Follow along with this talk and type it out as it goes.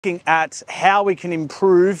looking at how we can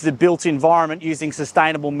improve the built environment using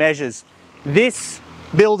sustainable measures. This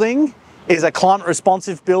building is a climate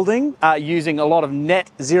responsive building using a lot of net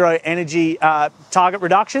zero energy target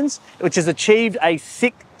reductions, which has achieved a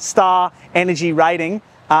 6-star energy rating,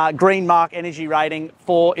 green mark energy rating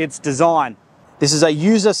for its design. This is a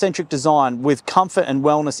user-centric design with comfort and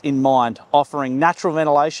wellness in mind, offering natural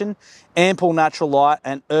ventilation, ample natural light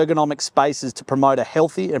and ergonomic spaces to promote a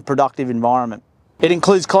healthy and productive environment. It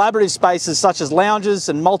includes collaborative spaces such as lounges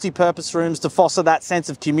and multi-purpose rooms to foster that sense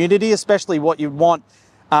of community, especially what you want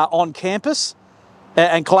on campus,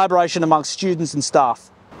 and collaboration amongst students and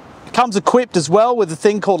staff. It comes equipped as well with a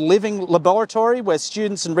thing called Living Laboratory, where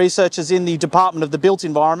students and researchers in the Department of the Built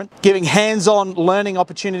Environment giving hands-on learning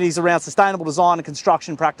opportunities around sustainable design and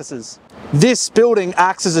construction practices. This building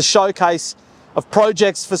acts as a showcase of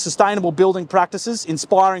projects for sustainable building practices,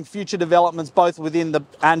 inspiring future developments both within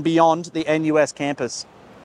and beyond the NUS campus.